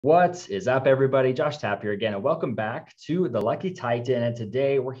What is up, everybody? Josh Tapp here again, and welcome back to the Lucky Titan. And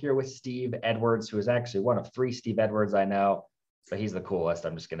today we're here with Steve Edwards, who is actually one of three Steve Edwards I know, but he's the coolest.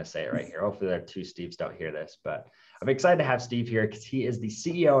 I'm just going to say it right here. Hopefully, there are two Steves don't hear this, but I'm excited to have Steve here because he is the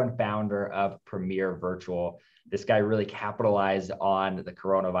CEO and founder of Premier Virtual. This guy really capitalized on the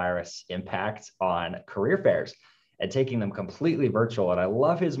coronavirus impact on career fairs and taking them completely virtual. And I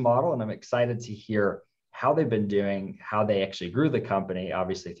love his model, and I'm excited to hear how they've been doing, how they actually grew the company,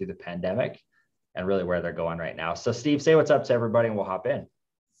 obviously through the pandemic, and really where they're going right now. So Steve, say what's up to everybody and we'll hop in.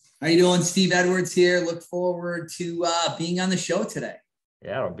 How you doing? Steve Edwards here. Look forward to being on the show today.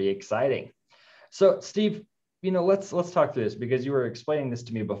 Yeah, it'll be exciting. So Steve, let's talk through this because you were explaining this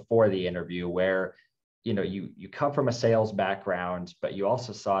to me before the interview where, you come from a sales background, but you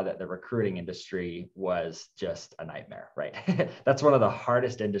also saw that the recruiting industry was just a nightmare, right? That's one of the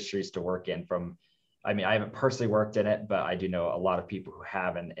hardest industries to work in I haven't personally worked in it, but I do know a lot of people who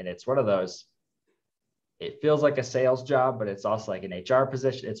have, and it's one of those, it feels like a sales job, but it's also like an HR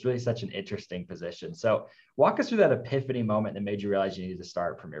position. It's really such an interesting position. So walk us through that epiphany moment that made you realize you needed to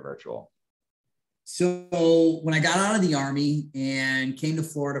start Premier Virtual. So when I got out of the Army and came to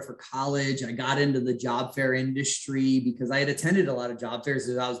Florida for college, I got into the job fair industry because I had attended a lot of job fairs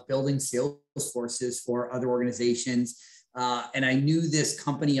as I was building sales forces for other organizations. And I knew this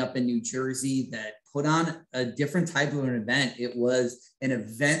company up in New Jersey that put on a different type of an event. It was an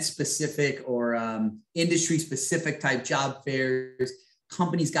event specific or industry specific type job fairs.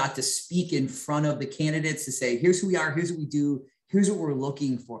 Companies got to speak in front of the candidates to say, here's who we are, here's what we do, here's what we're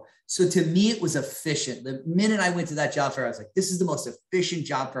looking for. So to me, it was efficient. The minute I went to that job fair, I was like, this is the most efficient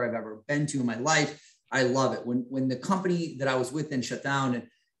job fair I've ever been to in my life. I love it. When the company that I was with then shut down,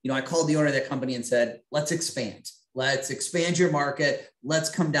 and I called the owner of that company and said, let's expand. Let's expand your market. Let's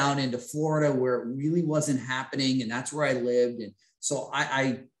come down into Florida where it really wasn't happening. And that's where I lived. And so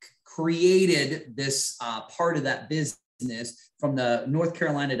I created this part of that business from the North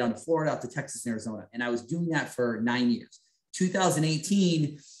Carolina down to Florida, out to Texas and Arizona. And I was doing that for 9 years.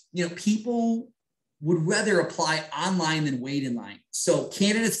 2018, people would rather apply online than wait in line. So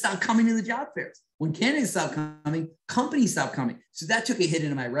candidates stopped coming to the job fairs. When candidates stopped coming, companies stopped coming. So that took a hit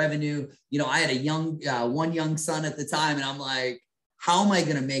into my revenue. I had one young son at the time, and I'm like, how am I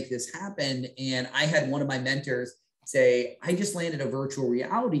going to make this happen? And I had one of my mentors say, I just landed a virtual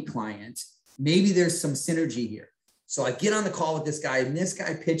reality client. Maybe there's some synergy here. So I get on the call with this guy, and this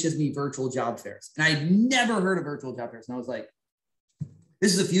guy pitches me virtual job fairs. And I'd never heard of virtual job fairs. And I was like,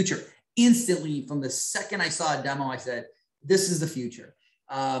 this is the future. Instantly, from the second I saw a demo, I said, this is the future.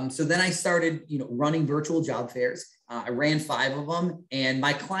 So then I started, running virtual job fairs. I ran 5 of them, and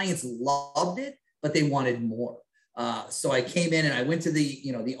my clients loved it, but they wanted more. So I came in and I went to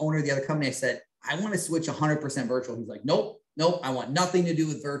the owner of the other company. I said, I want to switch 100% virtual. He's like, nope, I want nothing to do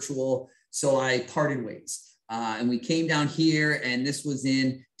with virtual. So I parted ways. And we came down here, and this was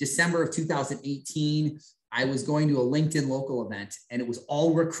in December of 2018. I was going to a LinkedIn local event, and it was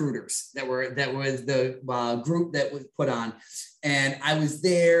all recruiters that was the group that was put on. And I was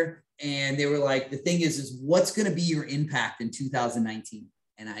there, and they were like, the thing is what's going to be your impact in 2019?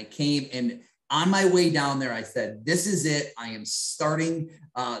 And I came, and on my way down there, I said, this is it. I am starting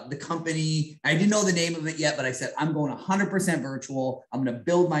the company. I didn't know the name of it yet, but I said, I'm going 100% virtual. I'm going to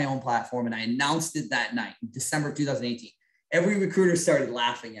build my own platform. And I announced it that night, December of 2018. Every recruiter started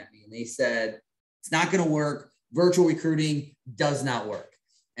laughing at me, and they said, it's not going to work. Virtual recruiting does not work.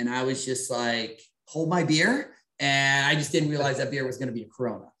 And I was just like, hold my beer. And I just didn't realize that beer was going to be a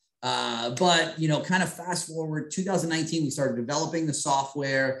Corona. But kind of fast forward 2019, we started developing the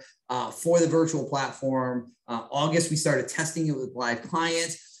software for the virtual platform. August, we started testing it with live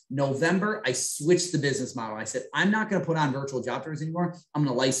clients. November, I switched the business model. I said, I'm not going to put on virtual job fairs anymore. I'm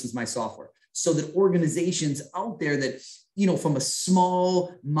going to license my software so that organizations out there that, from a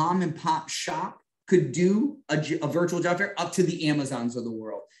small mom and pop shop could do a virtual job fair, up to the Amazons of the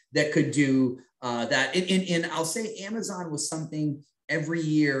world that could do that. And I'll say Amazon was something every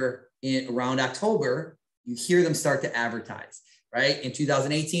year around October, you hear them start to advertise, right? In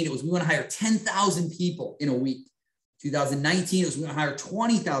 2018, it was, we want to hire 10,000 people in a week. 2019, it was, we want to hire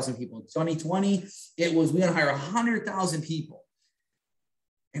 20,000 people. In 2020, it was, we want to hire 100,000 people.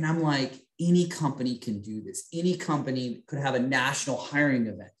 And I'm like, any company can do this. Any company could have a national hiring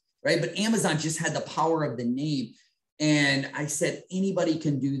event, right? But Amazon just had the power of the name. And I said, anybody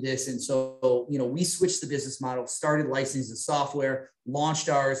can do this. And so, we switched the business model, started licensing the software, launched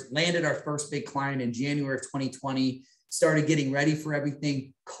ours, landed our first big client in January of 2020, started getting ready for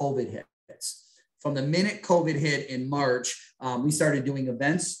everything. COVID hits. From the minute COVID hit in March, we started doing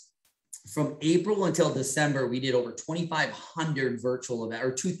events. from April until December, we did over 2,500 virtual events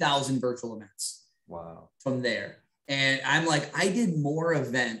or 2,000 virtual events. Wow. From there. And I'm like, I did more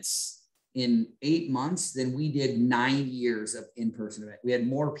events in 8 months than we did 9 years of in-person event. We had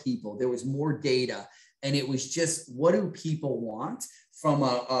more people, there was more data. And it was just, what do people want from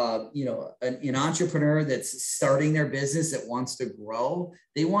an entrepreneur that's starting their business that wants to grow?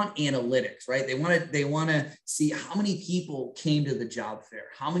 They want analytics, right? They want to see how many people came to the job fair,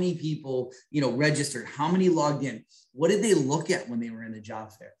 how many people, registered, how many logged in, what did they look at when they were in the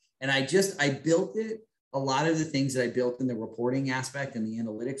job fair? And I built it. A lot of the things that I built in the reporting aspect and the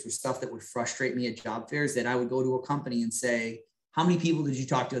analytics were stuff that would frustrate me at job fairs, that I would go to a company and say, how many people did you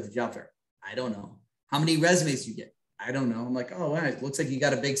talk to at the job fair? I don't know. How many resumes did you get? I don't know. I'm like, oh, wow, it looks like you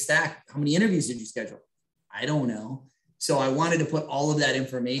got a big stack. How many interviews did you schedule? I don't know. So I wanted to put all of that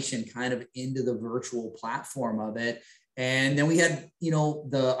information kind of into the virtual platform of it. And then we had,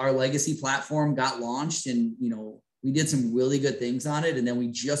 our legacy platform got launched, and, we did some really good things on it. And then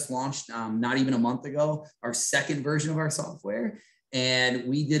we just launched, not even a month ago, our second version of our software. And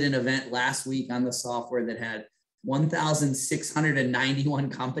we did an event last week on the software that had 1,691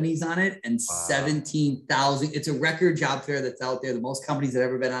 companies on it and 17,000. It's a record job fair that's out there, the most companies that have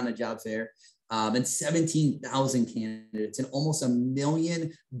ever been on a job fair, and 17,000 candidates and almost 1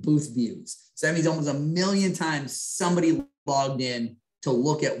 million booth views. So that means almost 1 million times somebody logged in to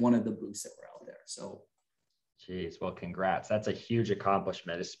look at one of the booths that were out there. So, geez, well, congrats. That's a huge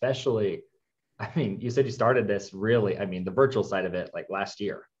accomplishment, especially, you said you started this really, the virtual side of it, like last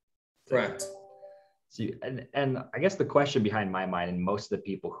year. Correct. So, and I guess the question behind my mind, and most of the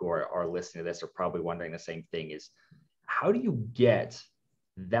people who are listening to this are probably wondering the same thing, is how do you get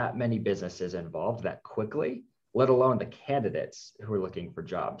that many businesses involved that quickly, let alone the candidates who are looking for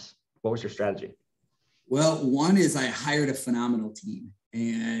jobs? What was your strategy? Well, one is I hired a phenomenal team.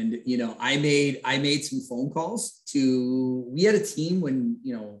 And, I made some phone calls we had a team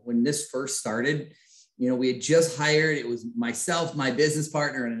when this first started, we had just hired, it was myself, my business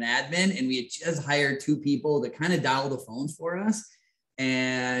partner, and an admin, and we had just hired 2 people to kind of dial the phones for us.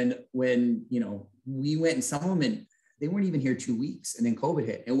 And when, we went, and some of them, and they weren't even here 2 weeks, and then COVID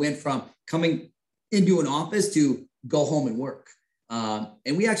hit. It went from coming into an office to go home and work.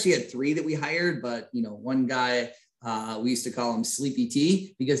 And we actually had 3 that we hired, but, one guy, we used to call him Sleepy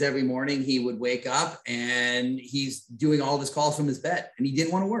T, because every morning he would wake up and he's doing all of his calls from his bed, and he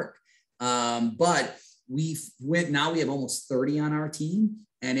didn't want to work. But now we have almost 30 on our team,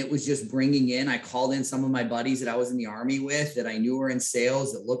 and it was just bringing in, I called in some of my buddies that I was in the Army with that I knew were in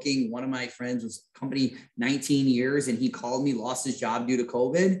sales, one of my friends was company 19 years, and he called me, lost his job due to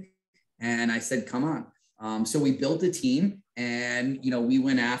COVID. And I said, come on. So we built a team, and, we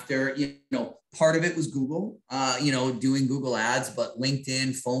went after, part of it was Google, doing Google ads, but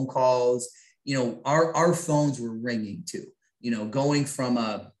LinkedIn, phone calls, our phones were ringing too, going from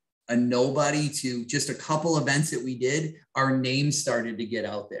a nobody to just a couple events that we did, our names started to get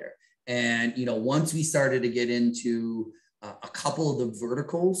out there. And, once we started to get into a couple of the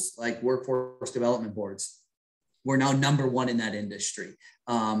verticals, like workforce development boards, we're now number 1 in that industry.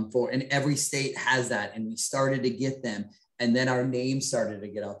 And every state has that. And we started to get them. And then our name started to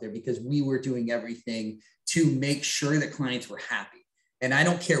get out there because we were doing everything to make sure that clients were happy. And I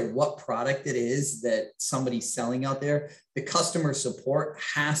don't care what product it is that somebody's selling out there, the customer support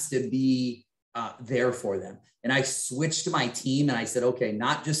has to be there for them. And I switched to my team and I said, okay,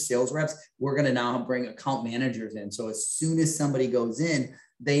 not just sales reps, we're going to now bring account managers in. So as soon as somebody goes in,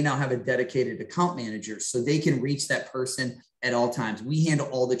 they now have a dedicated account manager so they can reach that person at all times. We handle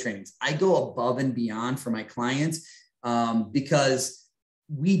all the trainings. I go above and beyond for my clients because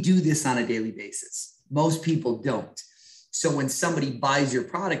we do this on a daily basis. Most people don't. So when somebody buys your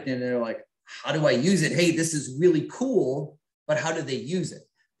product and they're like, how do I use it? Hey, this is really cool, but how do they use it?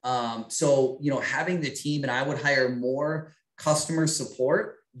 So, having the team, and I would hire more customer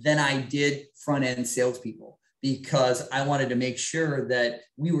support than I did front-end salespeople, because I wanted to make sure that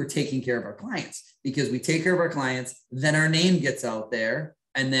we were taking care of our clients, because we take care of our clients, then our name gets out there,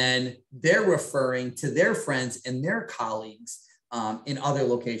 and then they're referring to their friends and their colleagues in other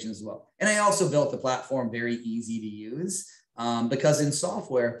locations as well. And I also built the platform very easy to use because in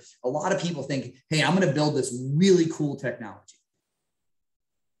software, a lot of people think, hey, I'm going to build this really cool technology.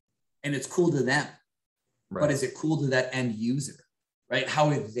 And it's cool to them, right? But is it cool to that end user, right? How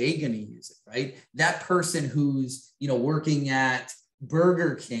are they going to use it, right? That person who's, working at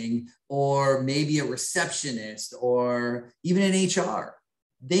Burger King, or maybe a receptionist, or even an HR,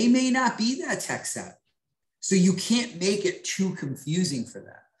 they may not be that tech savvy. So you can't make it too confusing for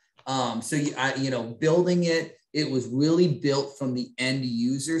them. Building it It was really built from the end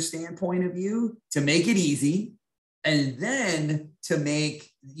user standpoint of view to make it easy, and then to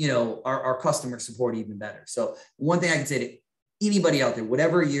make, our customer support even better. So one thing I can say to anybody out there,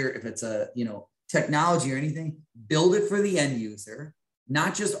 whatever if it's a, technology or anything, build it for the end user,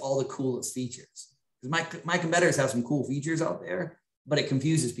 not just all the coolest features. Because my competitors have some cool features out there, but it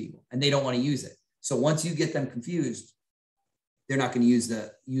confuses people and they don't want to use it. So once you get them confused, they're not going to use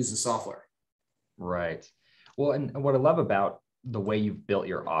the software. Right. Well, and what I love about the way you've built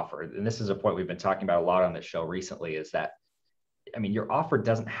your offer, and this is a point we've been talking about a lot on the show recently, is that, I mean, your offer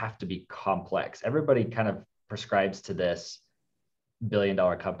doesn't have to be complex. Everybody kind of prescribes to this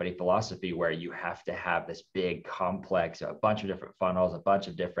billion-dollar company philosophy where you have to have this big, complex, a bunch of different funnels, a bunch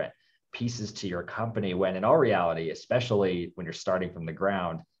of different pieces to your company, when in all reality, especially when you're starting from the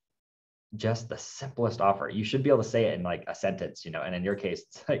ground, just the simplest offer, you should be able to say it in like a sentence, and in your case,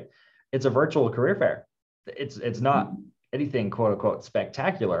 it's like, it's a virtual career fair. It's not anything quote unquote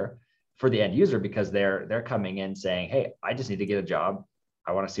spectacular for the end user, because they're coming in saying, hey, I just need to get a job.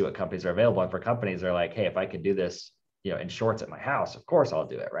 I want to see what companies are available. And for companies, they're like, hey, if I could do this, in shorts at my house, of course I'll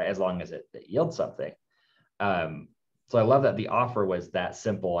do it, right? As long as it yields something. So I love that the offer was that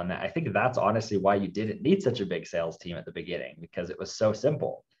simple. And I think that's honestly why you didn't need such a big sales team at the beginning, because it was so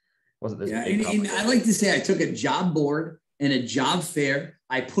simple. It wasn't this big and I like to say I took a job board and a job fair,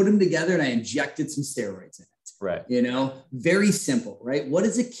 I put them together and I injected some steroids in it. Right. Very simple, right? What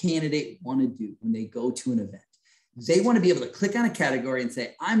does a candidate want to do when they go to an event? They want to be able to click on a category and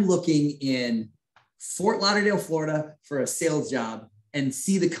say, I'm looking in Fort Lauderdale, Florida for a sales job, and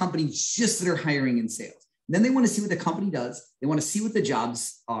see the companies just that are hiring in sales. And then they want to see what the company does. They want to see what the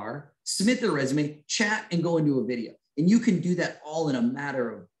jobs are, submit their resume, chat, and go into a video. And you can do that all in a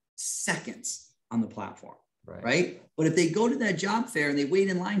matter of seconds on the platform. Right. But if they go to that job fair and they wait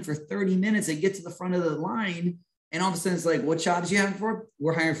in line for 30 minutes, they get to the front of the line, and all of a sudden it's like, what jobs you having for?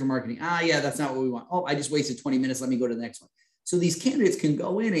 We're hiring for marketing. Yeah, that's not what we want. Oh, I just wasted 20 minutes. Let me go to the next one. So these candidates can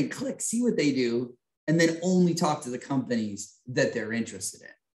go in and click, see what they do, and then only talk to the companies that they're interested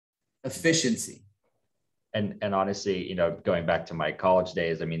in. Efficiency. And honestly, going back to my college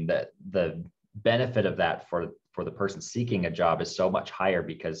days, I mean, the benefit of that for the person seeking a job is so much higher,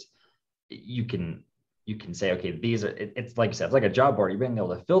 because you can say, okay, it's like you said, it's like a job board. You're being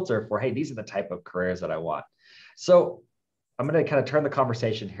able to filter for, hey, these are the type of careers that I want. So I'm going to kind of turn the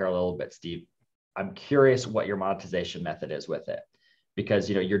conversation here a little bit, Steve. I'm curious what your monetization method is with it, because,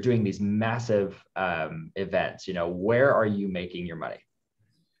 you're doing these massive events, where are you making your money?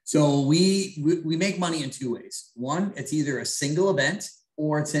 So we make money in two ways. One, it's either a single event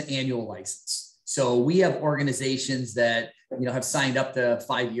or it's an annual license. So we have organizations that, have signed up to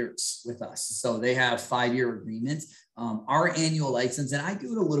 5 years with us. So they have 5-year agreements. Our annual license, and I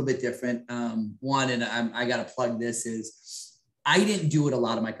do it a little bit different. One, and I got to plug this, is I didn't do what a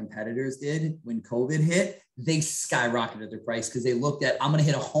lot of my competitors did when COVID hit. They skyrocketed their price because they looked at, I'm going to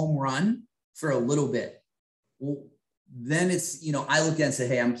hit a home run for a little bit. Well, then it's, I looked at it and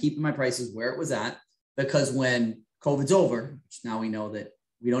said, hey, I'm keeping my prices where it was at, because when COVID's over, which now we know that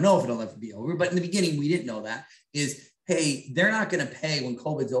we don't know if it'll ever be over, but in the beginning, we didn't know that, is, hey, they're not going to pay when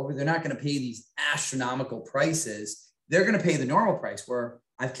COVID's over. They're not going to pay these astronomical prices. They're going to pay the normal price, where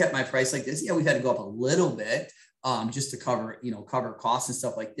I've kept my price like this. Yeah, we've had to go up a little bit just to cover costs and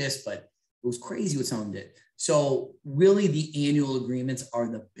stuff like this, but it was crazy what someone did. So really the annual agreements are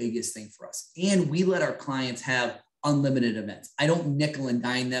the biggest thing for us. And we let our clients have unlimited events. I don't nickel and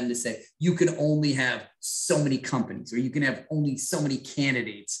dime them to say, you can only have so many companies, or you can have only so many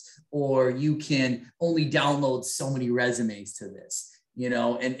candidates, or you can only download so many resumes to this,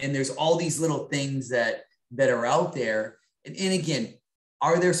 and there's all these little things that are out there. And again,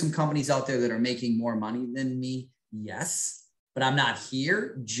 are there some companies out there that are making more money than me? Yes, but I'm not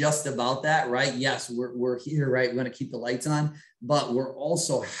here just about that, right? Yes, we're here, right? We're going to keep the lights on, but we're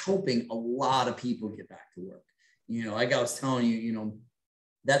also helping a lot of people get back to work. Like I was telling you,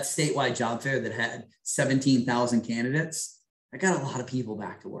 that statewide job fair that had 17,000 candidates, I got a lot of people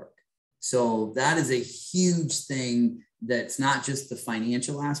back to work. So that is a huge thing. That's not just the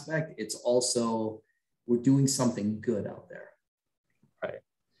financial aspect. It's also, we're doing something good out there. Right.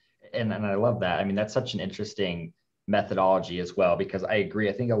 And I love that. I mean, that's such an interesting methodology as well, because I agree.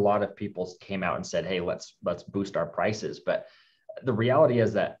 I think a lot of people came out and said, hey, let's boost our prices. But the reality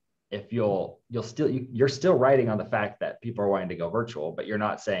is that if you're still writing on the fact that people are wanting to go virtual, but you're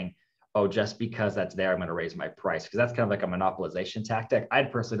not saying, oh, just because that's there, I'm going to raise my price, because that's kind of like a monopolization tactic. I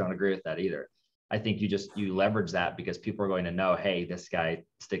personally don't agree with that either. I think you leverage that because people are going to know, hey, this guy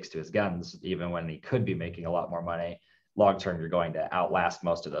sticks to his guns, even when he could be making a lot more money. long term, you're going to outlast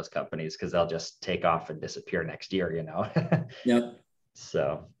most of those companies because they'll just take off and disappear next year, you know? Yep.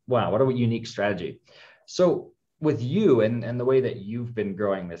 So, wow, what a unique strategy. So, with you and the way that you've been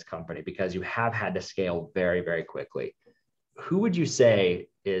growing this company, because you have had to scale very, very quickly, who would you say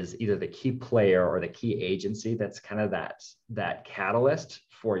is either the key player or the key agency that's kind of that catalyst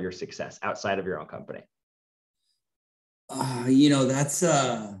for your success outside of your own company? That's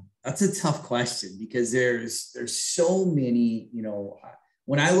a tough question because there's so many,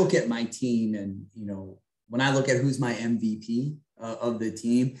 when I look at my team and, when I look at who's my MVP of the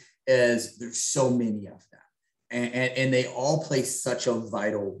team, is there's so many of them and they all play such a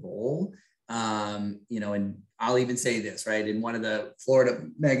vital role. And I'll even say this, right? In one of the Florida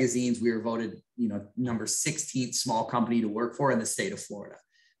magazines, we were voted, number 16th small company to work for in the state of Florida.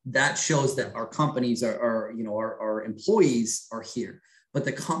 That shows that our companies our employees are here. But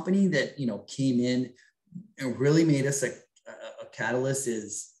the company that, came in and really made us a catalyst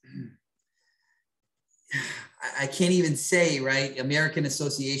is, I can't even say, right? American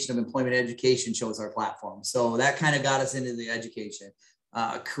Association of Employment Education chose our platform. So that kind of got us into the education.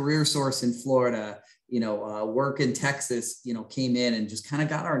 Career Source in Florida, Work in Texas, came in and just kind of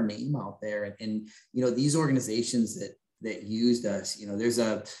got our name out there. And these organizations that used us, there's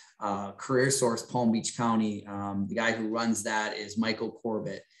a Career Source, Palm Beach County. The guy who runs that is Michael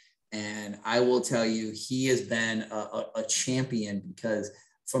Corbett. And I will tell you, he has been a champion because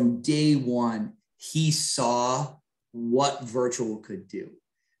from day one, he saw what virtual could do.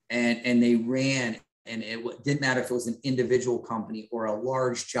 And they ran, and it didn't matter if it was an individual company or a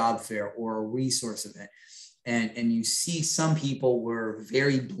large job fair or a resource event. And you see some people were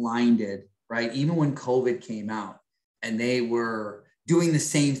very blinded, right? Even when COVID came out and they were doing the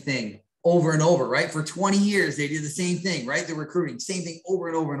same thing over and over, right? For 20 years, they did the same thing, right? The recruiting, same thing over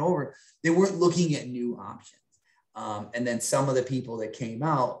and over and over. They weren't looking at new options. And then some of the people that came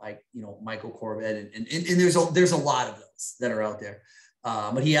out, like, Michael Corbett, and there's a lot of those that are out there.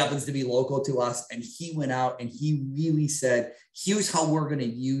 But he happens to be local to us. And he went out and he really said, here's how we're going to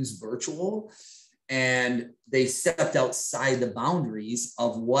use virtual. And they stepped outside the boundaries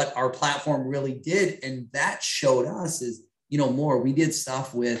of what our platform really did. And that showed us is, more. We did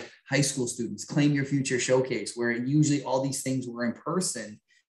stuff with high school students, Claim Your Future Showcase, where usually all these things were in person.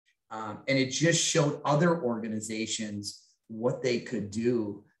 And it just showed other organizations what they could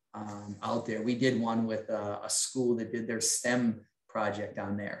do out there. We did one with a school that did their STEM project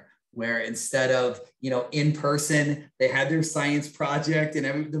on there, where instead of, in person, they had their science project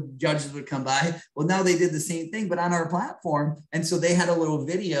and the judges would come by. Well, now they did the same thing, but on our platform. And so they had a little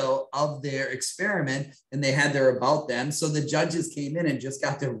video of their experiment and they had their about them. So the judges came in and just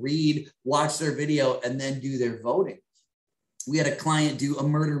got to watch their video and then do their voting. We had a client do a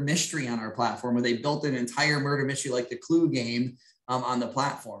murder mystery on our platform where they built an entire murder mystery, like the Clue game, on the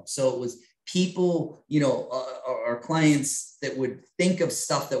platform. So it was people, our clients that would think of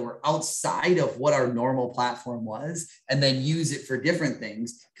stuff that were outside of what our normal platform was, and then use it for different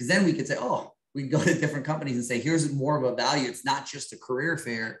things. Because then we could say, we go to different companies and say, here's more of a value. It's not just a career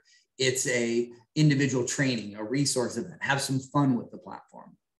fair. It's a individual training, a resource event. Have some fun with the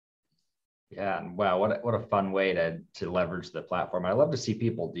platform. Yeah. And wow, what a fun way to leverage the platform. I love to see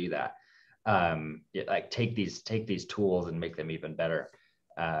people do that. Like take these tools and make them even better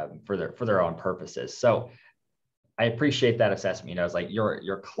for their own purposes. So I appreciate that assessment. It's like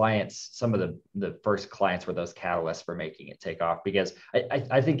your clients, some of the first clients were those catalysts for making it take off, because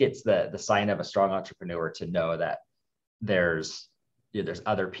I think it's the sign of a strong entrepreneur to know that there's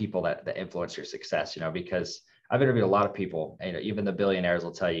other people that influence your success, because I've interviewed a lot of people, and even the billionaires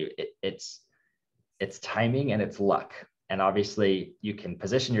will tell you it's timing and it's luck. And obviously you can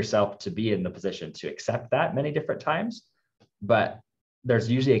position yourself to be in the position to accept that many different times, but there's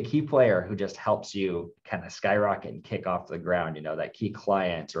usually a key player who just helps you kind of skyrocket and kick off the ground, that key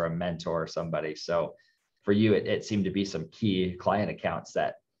client or a mentor or somebody. So for you, it seemed to be some key client accounts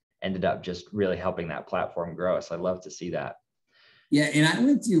that ended up just really helping that platform grow. So I'd love to see that. Yeah. And I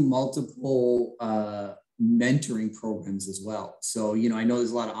went through multiple mentoring programs as well. So, I know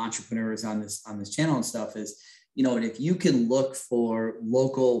there's a lot of entrepreneurs on this channel and stuff and if you can look for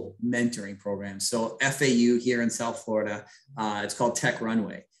local mentoring programs. So FAU here in South Florida, it's called Tech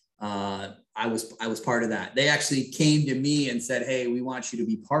Runway. I was part of that. They actually came to me and said, hey, we want you to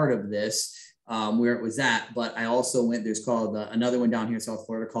be part of this, where it was at. But I also there's called another one down here in South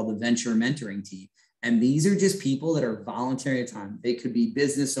Florida called the Venture Mentoring Team. And these are just people that are volunteering time. They could be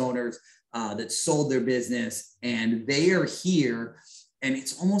business owners that sold their business, and they are here. And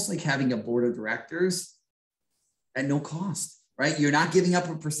it's almost like having a board of directors at no cost. right? You're not giving up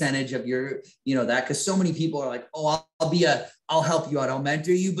a percentage of your, that, because so many people are like, oh, I'll help you out. I'll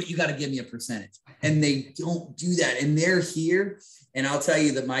mentor you, but you got to give me a percentage. And they don't do that. And they're here. And I'll tell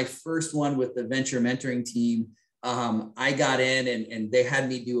you that my first one with the venture mentoring team, I got in and they had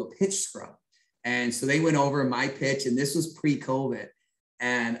me do a pitch scrub. And so they went over my pitch, and this was pre-COVID.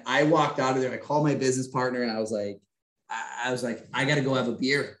 And I walked out of there. I called my business partner, and I was like, I got to go have a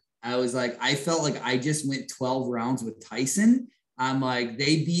beer. I was like, I felt like I just went 12 rounds with Tyson. I'm like,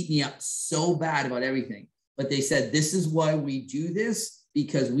 they beat me up so bad about everything. But they said, this is why we do this,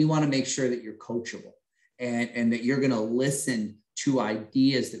 because we want to make sure that you're coachable and that you're going to listen to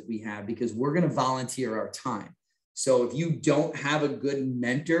ideas that we have, because we're going to volunteer our time. So if you don't have a good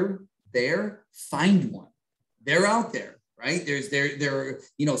mentor there, find one. They're out there, right?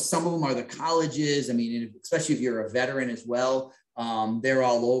 Some of them are the colleges. I mean, especially if you're a veteran as well, they're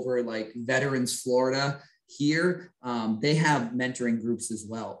all over, like Veterans Florida here. They have mentoring groups as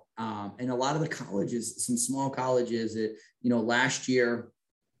well. And a lot of the colleges, some small colleges that, last year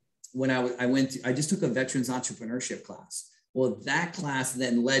when I just took a veterans entrepreneurship class. Well, that class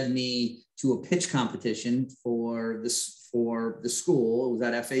then led me to a pitch competition for the school. It was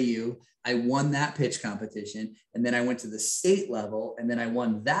at FAU. I won that pitch competition. And then I went to the state level, and then I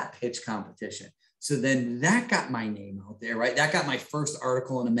won that pitch competition. So then that got my name out there, right? That got my first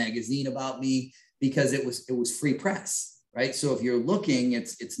article in a magazine about me, because it was free press, right? So if you're looking,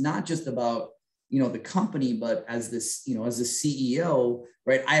 it's not just about, the company, but as this, as the CEO,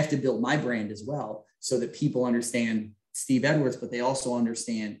 right? I have to build my brand as well, so that people understand Steve Edwards, but they also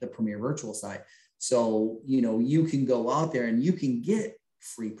understand the Premier Virtual side. So, you can go out there and you can get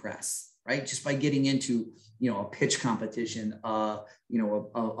free press, right? Just by getting into, a pitch competition, a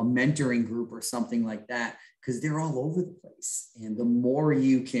mentoring group or something like that, because they're all over the place. And the more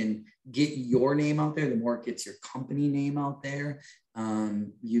you can get your name out there, the more it gets your company name out there.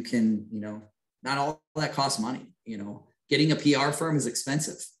 You can, not all that costs money. Getting a PR firm is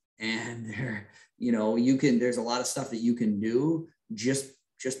expensive, and there's a lot of stuff that you can do just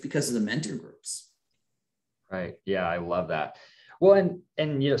because of the mentor groups. Right. Yeah, I love that. Well,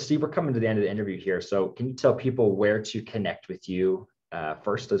 and Steve, we're coming to the end of the interview here. So can you tell people where to connect with you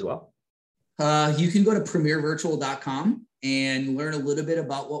first as well? You can go to premiervirtual.com and learn a little bit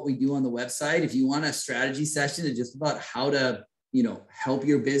about what we do on the website. If you want a strategy session to just about how to, help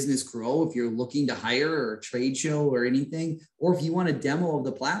your business grow, if you're looking to hire or a trade show or anything, or if you want a demo of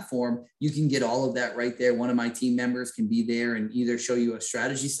the platform, you can get all of that right there. One of my team members can be there and either show you a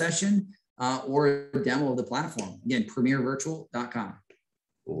strategy session or a demo of the platform. Again, premiervirtual.com.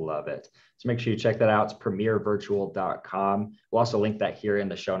 Love it. So make sure you check that out. It's premiervirtual.com. We'll also link that here in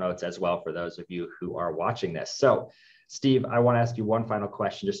the show notes as well for those of you who are watching this. So Steve, I want to ask you one final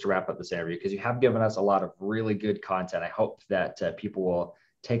question just to wrap up this interview, because you have given us a lot of really good content. I hope that people will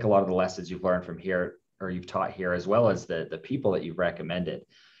take a lot of the lessons you've learned from here, or you've taught here, as well as the people that you've recommended.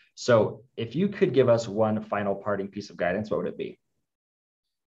 So if you could give us one final parting piece of guidance, what would it be?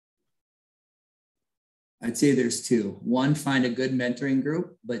 I'd say there's two. One, find a good mentoring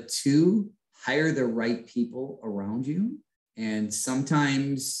group, but two, hire the right people around you. And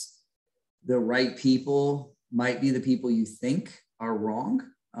sometimes the right people might be the people you think are wrong.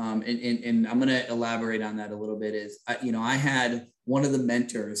 And I'm going to elaborate on that a little bit. I had one of the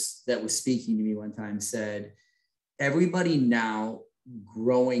mentors that was speaking to me one time said, everybody now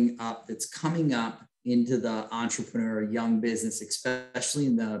growing up that's coming up into the entrepreneur, young business, especially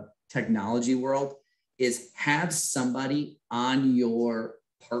in the technology world, is have somebody on your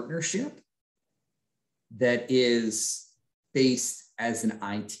partnership that is based as an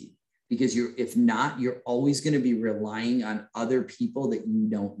IT. Because if not, you're always going to be relying on other people that you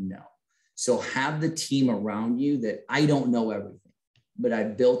don't know. So have the team around you that I don't know everything, but I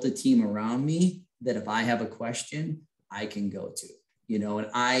built a team around me that if I have a question, I can go to, and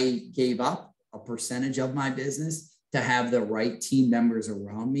I gave up a percentage of my business to have the right team members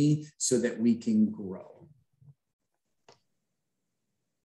around me so that we can grow.